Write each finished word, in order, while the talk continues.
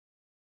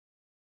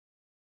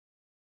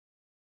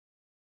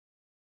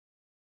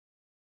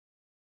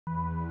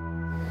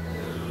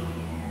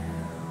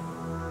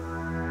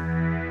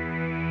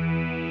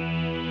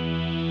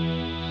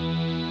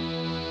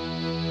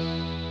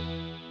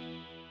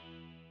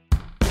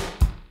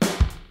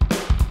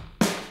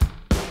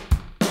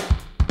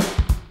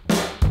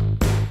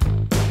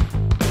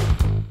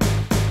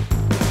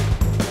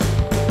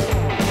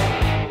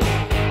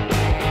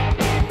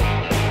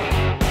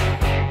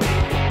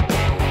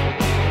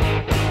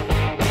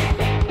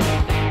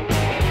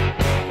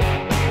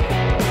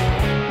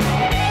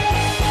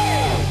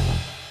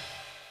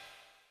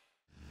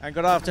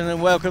Good afternoon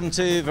and welcome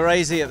to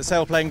Varese at the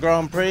Sailplane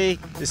Grand Prix.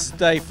 This is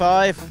day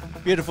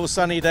 5, beautiful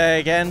sunny day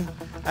again.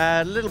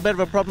 A little bit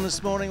of a problem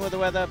this morning with the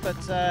weather,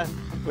 but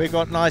we've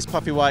got nice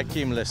puffy white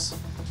cumulus.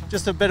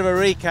 Just a bit of a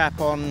recap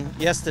on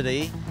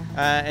yesterday.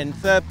 In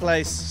 3rd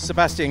place,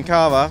 Sebastian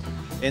Carver.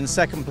 In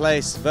 2nd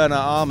place, Werner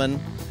Armann.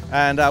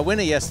 And our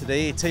winner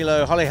yesterday,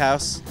 Thilo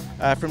Hollyhaus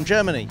from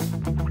Germany.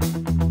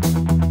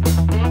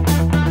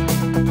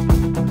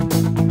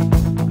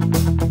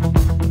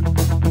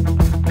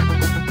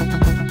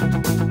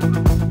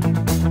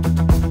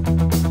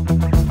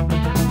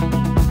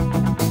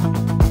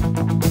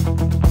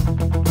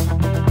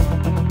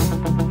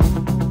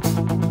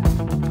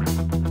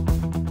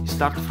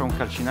 Start from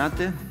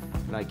Calcinate,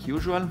 like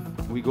usual.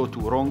 We go to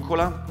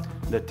Roncola,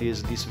 that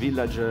is this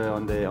village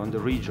on the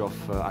ridge of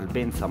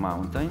Albenza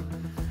mountain.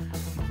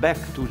 Back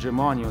to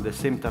Gemonio, the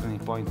same turning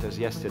point as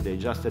yesterday,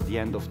 just at the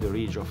end of the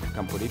ridge of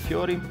Campo dei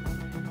Fiori.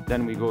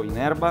 Then we go in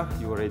Erba,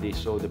 you already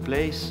saw the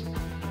place.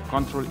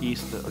 Control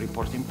East,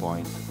 reporting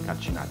point,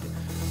 Calcinate.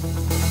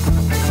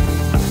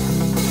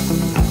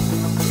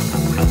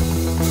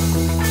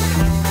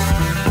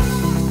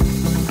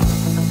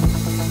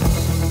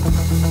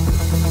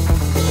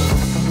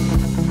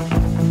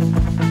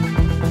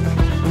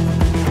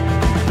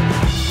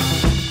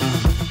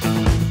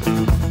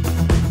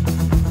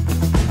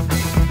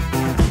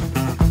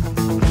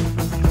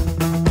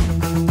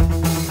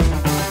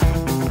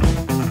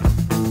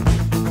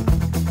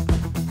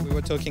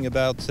 Talking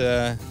about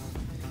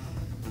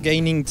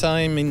gaining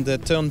time in the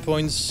turn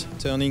points,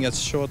 turning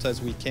as short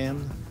as we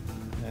can,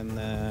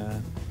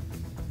 and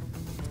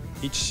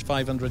each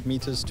 500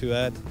 meters to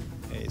add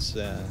is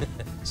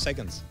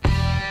seconds.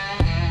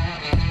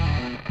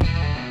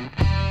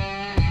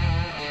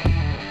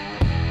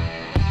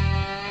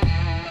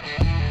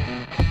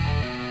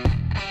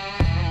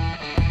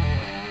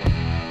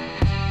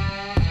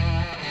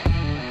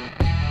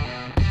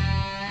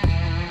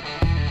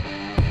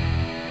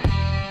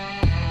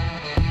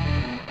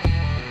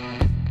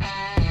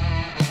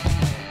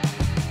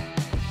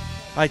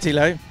 Hi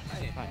Thilo.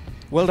 Hi.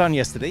 Well done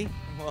yesterday.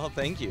 Well,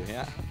 thank you,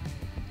 yeah.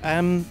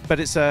 But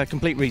it's a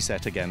complete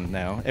reset again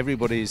now.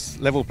 Everybody's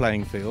level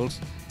playing field,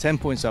 10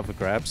 points up for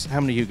grabs. How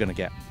many are you going to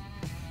get?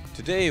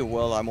 Today,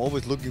 well, I'm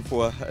always looking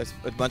for as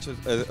much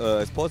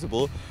as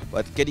possible,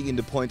 but getting in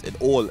the points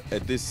at all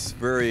at this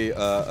very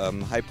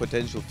high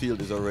potential field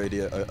is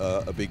already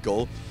a big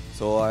goal.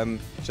 So I'm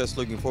just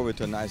looking forward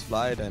to a nice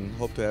flight and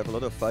hope to have a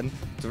lot of fun.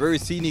 It's a very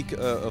scenic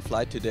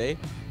flight today.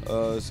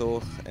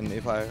 And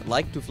if I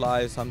like to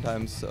fly,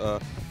 sometimes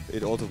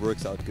it also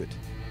works out good.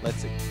 Let's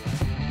see.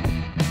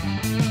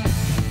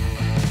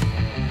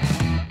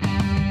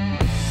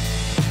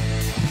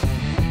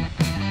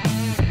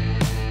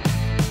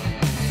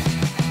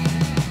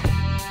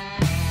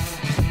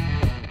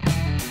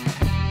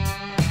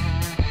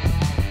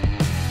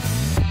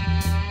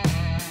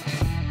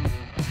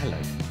 Hello.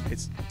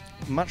 It's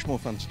much more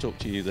fun to talk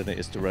to you than it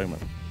is to Roman.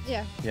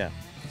 Yeah. Yeah.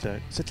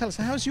 So tell us,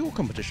 how's your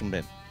competition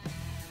been?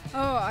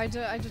 Oh, I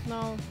don't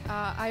know.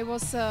 I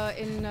was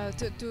in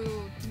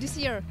this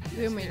year,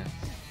 you mean?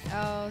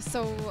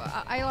 So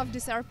I love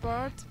this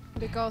airport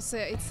because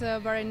it's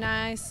very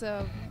nice.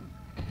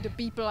 The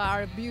people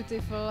are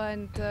beautiful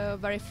and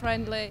very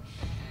friendly,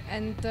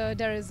 and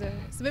there is a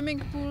swimming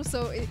pool.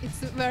 So it's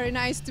very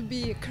nice to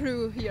be a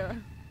crew here.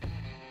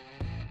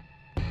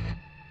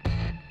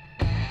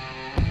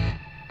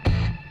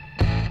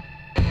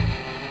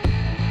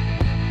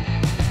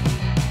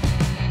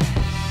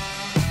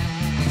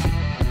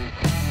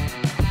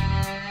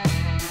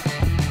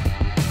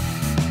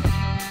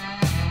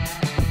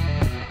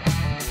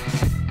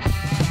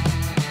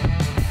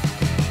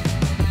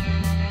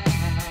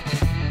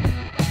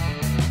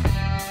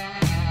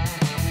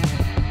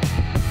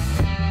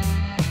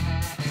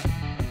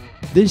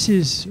 This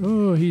is,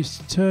 oh, he's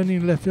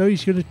turning left. Oh,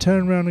 he's going to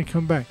turn around and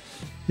come back.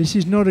 This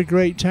is not a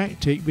great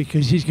tactic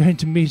because he's going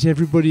to meet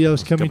everybody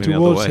else coming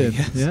towards him.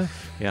 Yes. Yeah.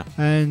 Yeah.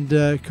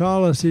 And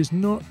Carlos is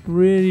not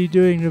really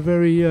doing a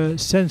very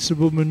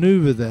sensible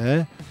manoeuvre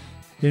there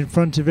in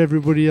front of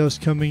everybody else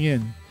coming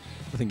in.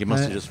 I think he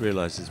must have just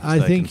realised his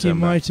mistake. I think he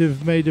might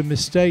have made a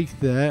mistake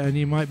there and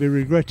he might be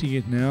regretting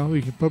it now.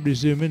 We can probably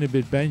zoom in a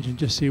bit, Benj, and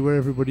just see where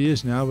everybody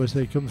is now as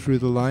they come through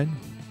the line.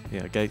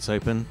 Yeah, gates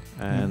open,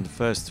 and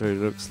first through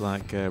looks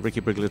like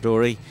Ricky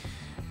Brigliadori,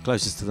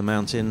 closest to the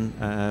mountain.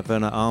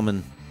 Werner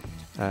Armann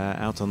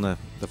out on the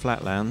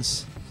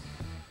flatlands.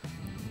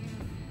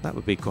 That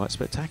would be quite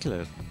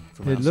spectacular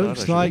from It outside,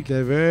 looks like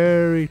they're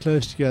very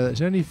close together.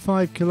 It's only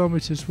 5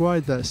 kilometres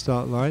wide, that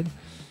start line.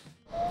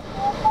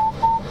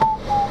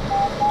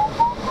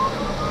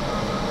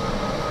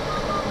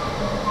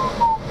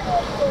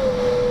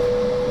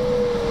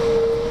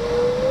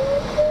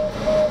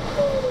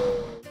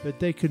 But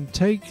they can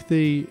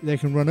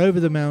run over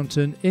the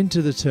mountain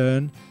into the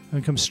turn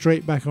and come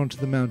straight back onto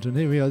the mountain.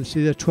 Here we are.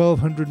 See, they're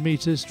 1,200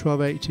 meters,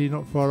 1,280,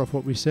 not far off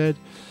what we said.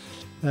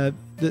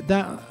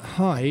 That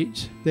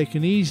height, they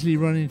can easily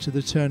run into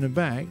the turn and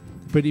back,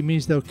 but it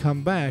means they'll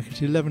come back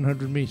at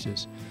 1,100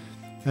 meters.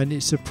 And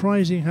it's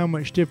surprising how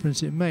much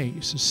difference it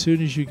makes as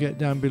soon as you get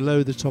down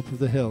below the top of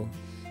the hill.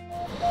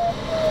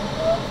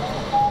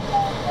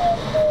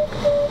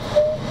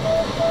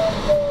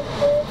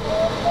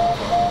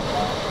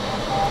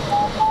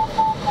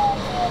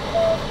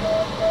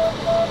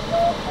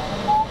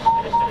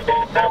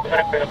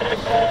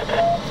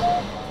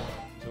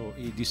 So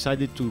he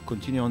decided to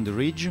continue on the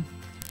ridge,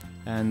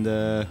 and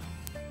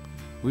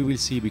we will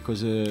see,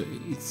 because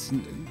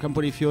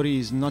Camporefiori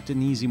is not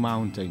an easy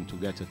mountain to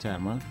get a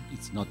thermal.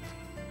 It's not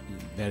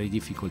very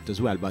difficult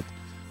as well, but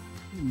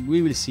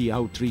we will see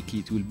how tricky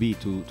it will be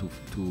to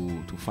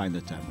find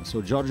a thermal.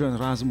 So Giorgio and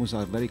Rasmus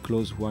are very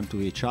close one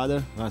to each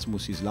other.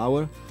 Rasmus is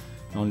lower,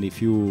 only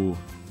few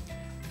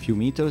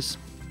meters.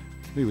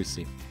 We will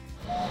see.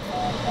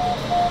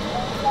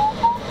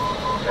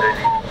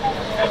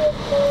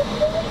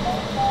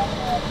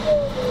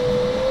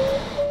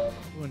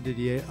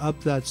 Didier, up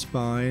that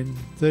spine,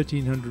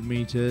 1300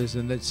 meters,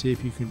 and let's see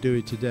if you can do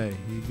it today.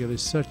 You gave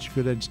us such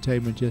good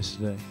entertainment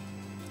yesterday.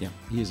 Yeah,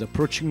 he is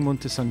approaching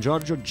Monte San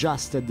Giorgio,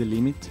 just at the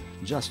limit,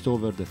 just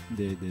over the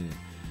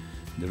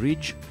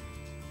ridge.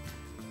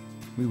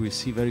 We will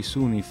see very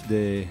soon if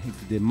the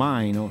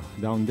mine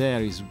down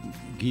there is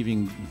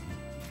giving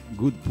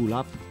good pull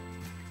up,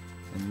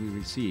 and we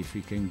will see if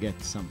we can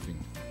get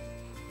something.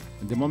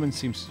 At the moment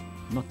seems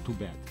not too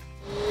bad.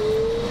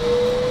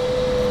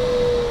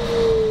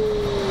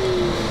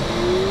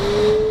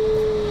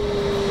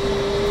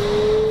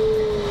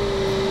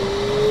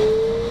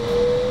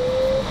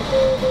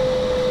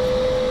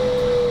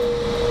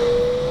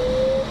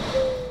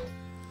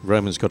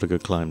 Roman's got a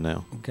good climb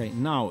now. Okay,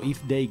 now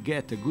if they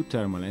get a good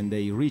thermal and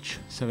they reach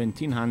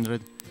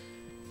 1700,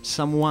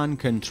 someone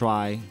can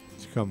try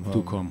to come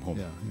home.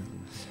 Yeah,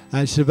 yeah.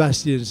 And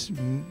Sebastian's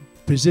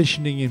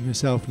positioning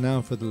himself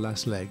now for the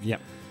last leg. Yeah.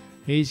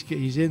 He's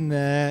in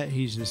there,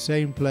 he's the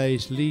same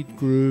place, lead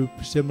group,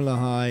 similar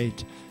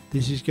height.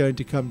 This is going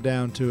to come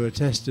down to a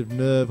test of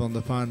nerve on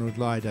the final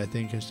glide, I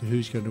think, as to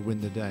who's going to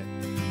win the day.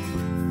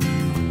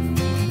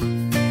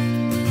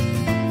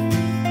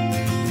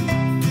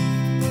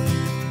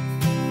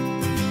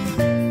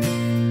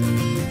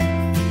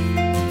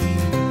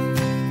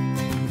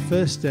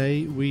 First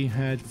day we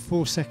had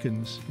 4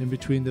 seconds in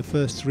between the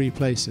first 3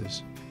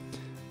 places,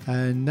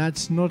 and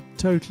that's not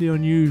totally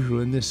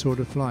unusual in this sort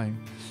of flying.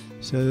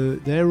 So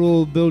they're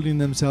all building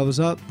themselves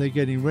up, they're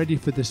getting ready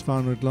for this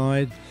final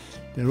glide.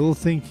 They're all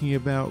thinking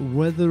about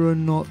whether or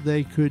not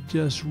they could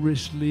just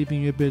risk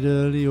leaving a bit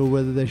early or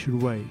whether they should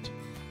wait.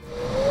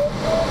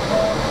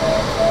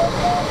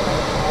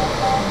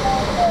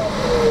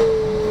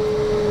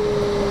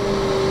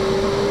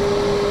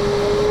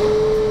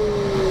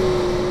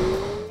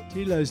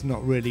 Tilo's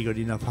not really got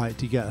enough height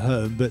to get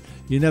home, but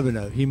you never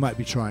know, he might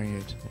be trying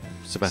it.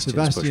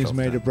 Sebastian's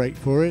made a break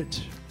for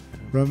it.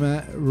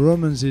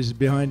 Romans is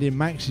behind him,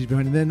 Max is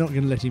behind him, they're not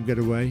going to let him get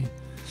away.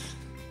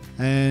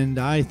 And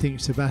I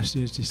think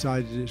Sebastian's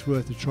decided it's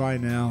worth a try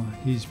now.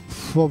 He's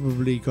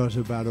probably got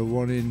about a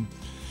 1 in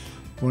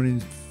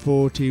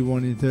 40,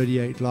 1 in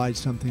 38 glide,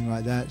 something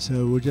like that.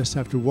 So we'll just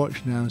have to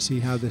watch now and see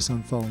how this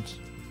unfolds.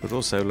 But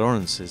also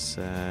Lawrence is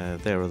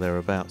there or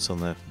thereabouts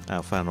on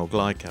our final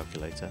glide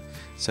calculator.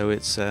 So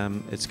it's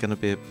going to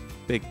be a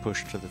big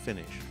push to the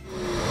finish.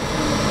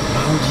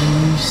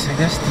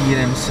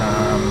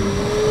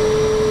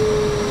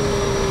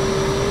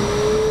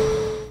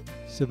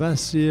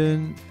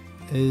 Sebastian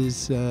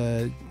is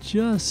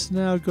just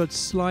now got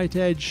slight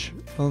edge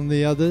on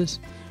the others.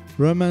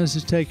 Romance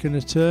has taken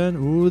a turn.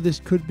 Oh, this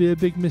could be a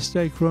big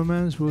mistake,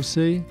 Romance. We'll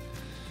see.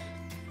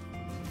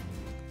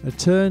 A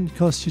turn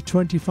costs you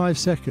 25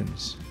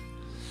 seconds.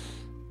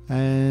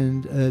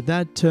 And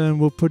that turn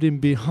will put him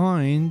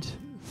behind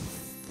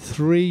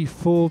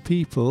 3-4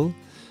 people.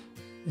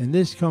 In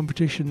this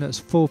competition, that's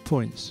 4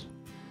 points.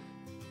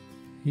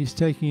 He's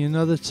taking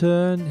another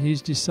turn.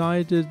 He's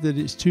decided that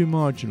it's too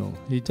marginal.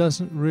 He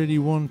doesn't really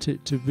want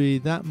it to be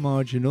that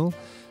marginal,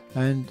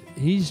 and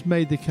he's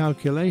made the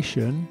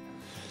calculation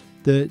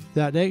that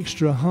that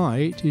extra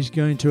height is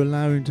going to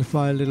allow him to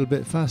fly a little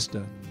bit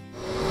faster.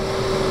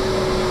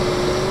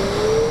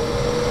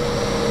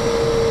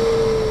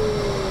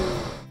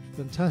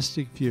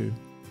 Fantastic view.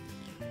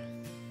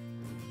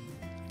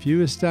 If you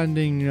were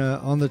standing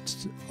on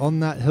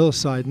that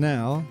hillside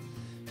now,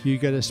 you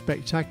get a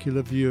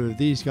spectacular view of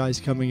these guys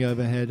coming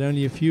overhead,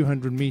 only a few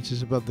hundred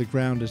meters above the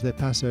ground as they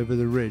pass over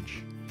the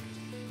ridge.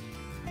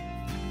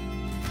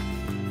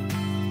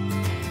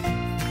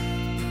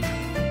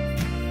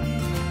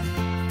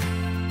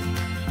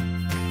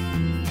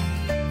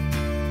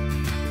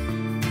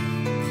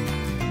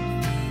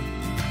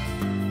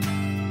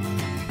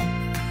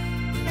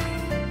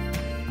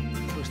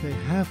 Of course, they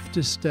have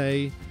to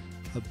stay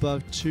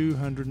above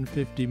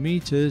 250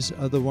 meters,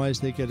 otherwise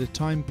they get a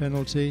time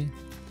penalty.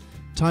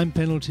 Time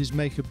penalties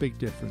make a big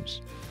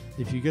difference.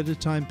 If you get a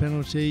time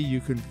penalty,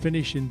 you can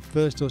finish in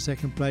first or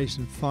second place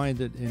and find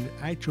that in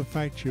actual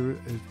fact you're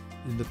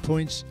in the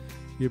points,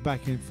 you're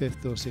back in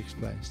 5th or 6th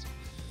place.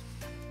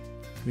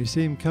 We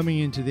see him coming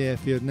into the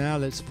airfield now.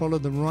 Let's follow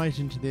them right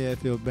into the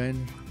airfield,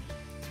 Ben.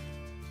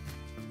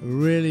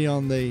 really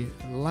on the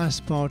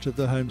last part of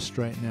the home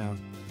straight now.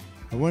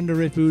 I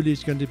wonder if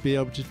Uli's going to be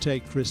able to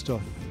take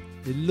Christophe.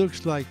 It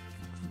looks like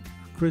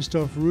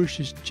Christophe Rouche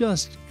has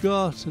just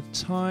got a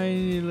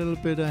tiny little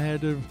bit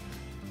ahead of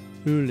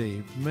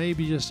Uli.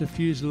 Maybe just a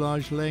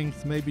fuselage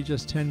length, maybe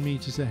just 10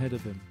 meters ahead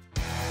of him.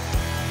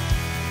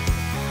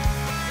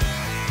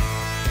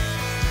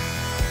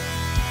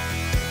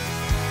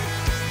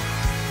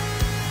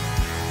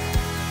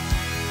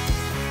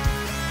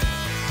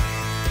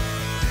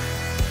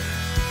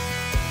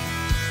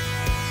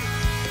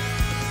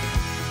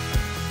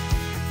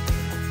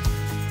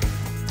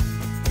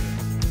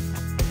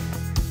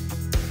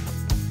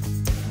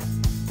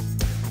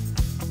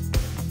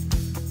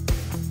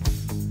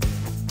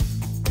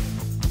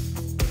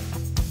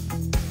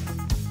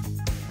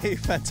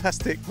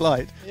 Fantastic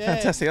flight. Yeah.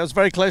 Fantastic. I was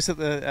very close at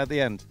the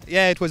end.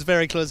 Yeah, it was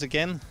very close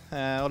again.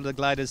 All the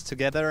gliders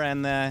together,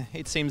 and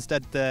it seems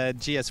that the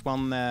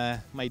GS1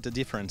 made the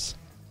difference.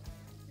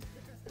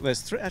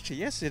 There's three. Actually,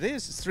 yes, it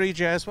is. It's 3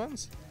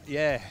 GS1s.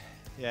 Yeah,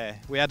 yeah.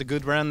 We had a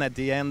good run at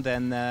the end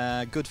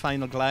and good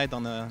final glide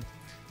on a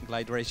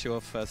glide ratio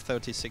of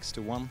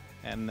 36:1,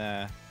 and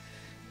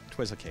it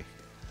was okay.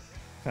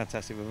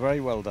 Fantastic. Well,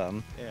 very well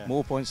done. Yeah.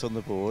 More points on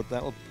the board.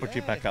 That will put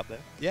you back up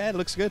there. Yeah, it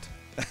looks good.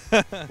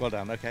 Well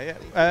done. Okay.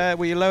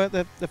 Were you low at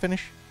the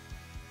finish?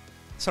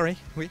 Sorry,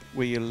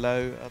 Were you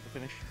low at the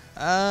finish?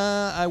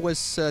 I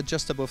was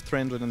just above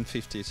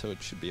 350, so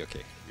it should be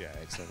okay. Yeah,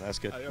 excellent. That's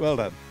good. Well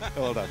done.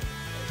 Well done.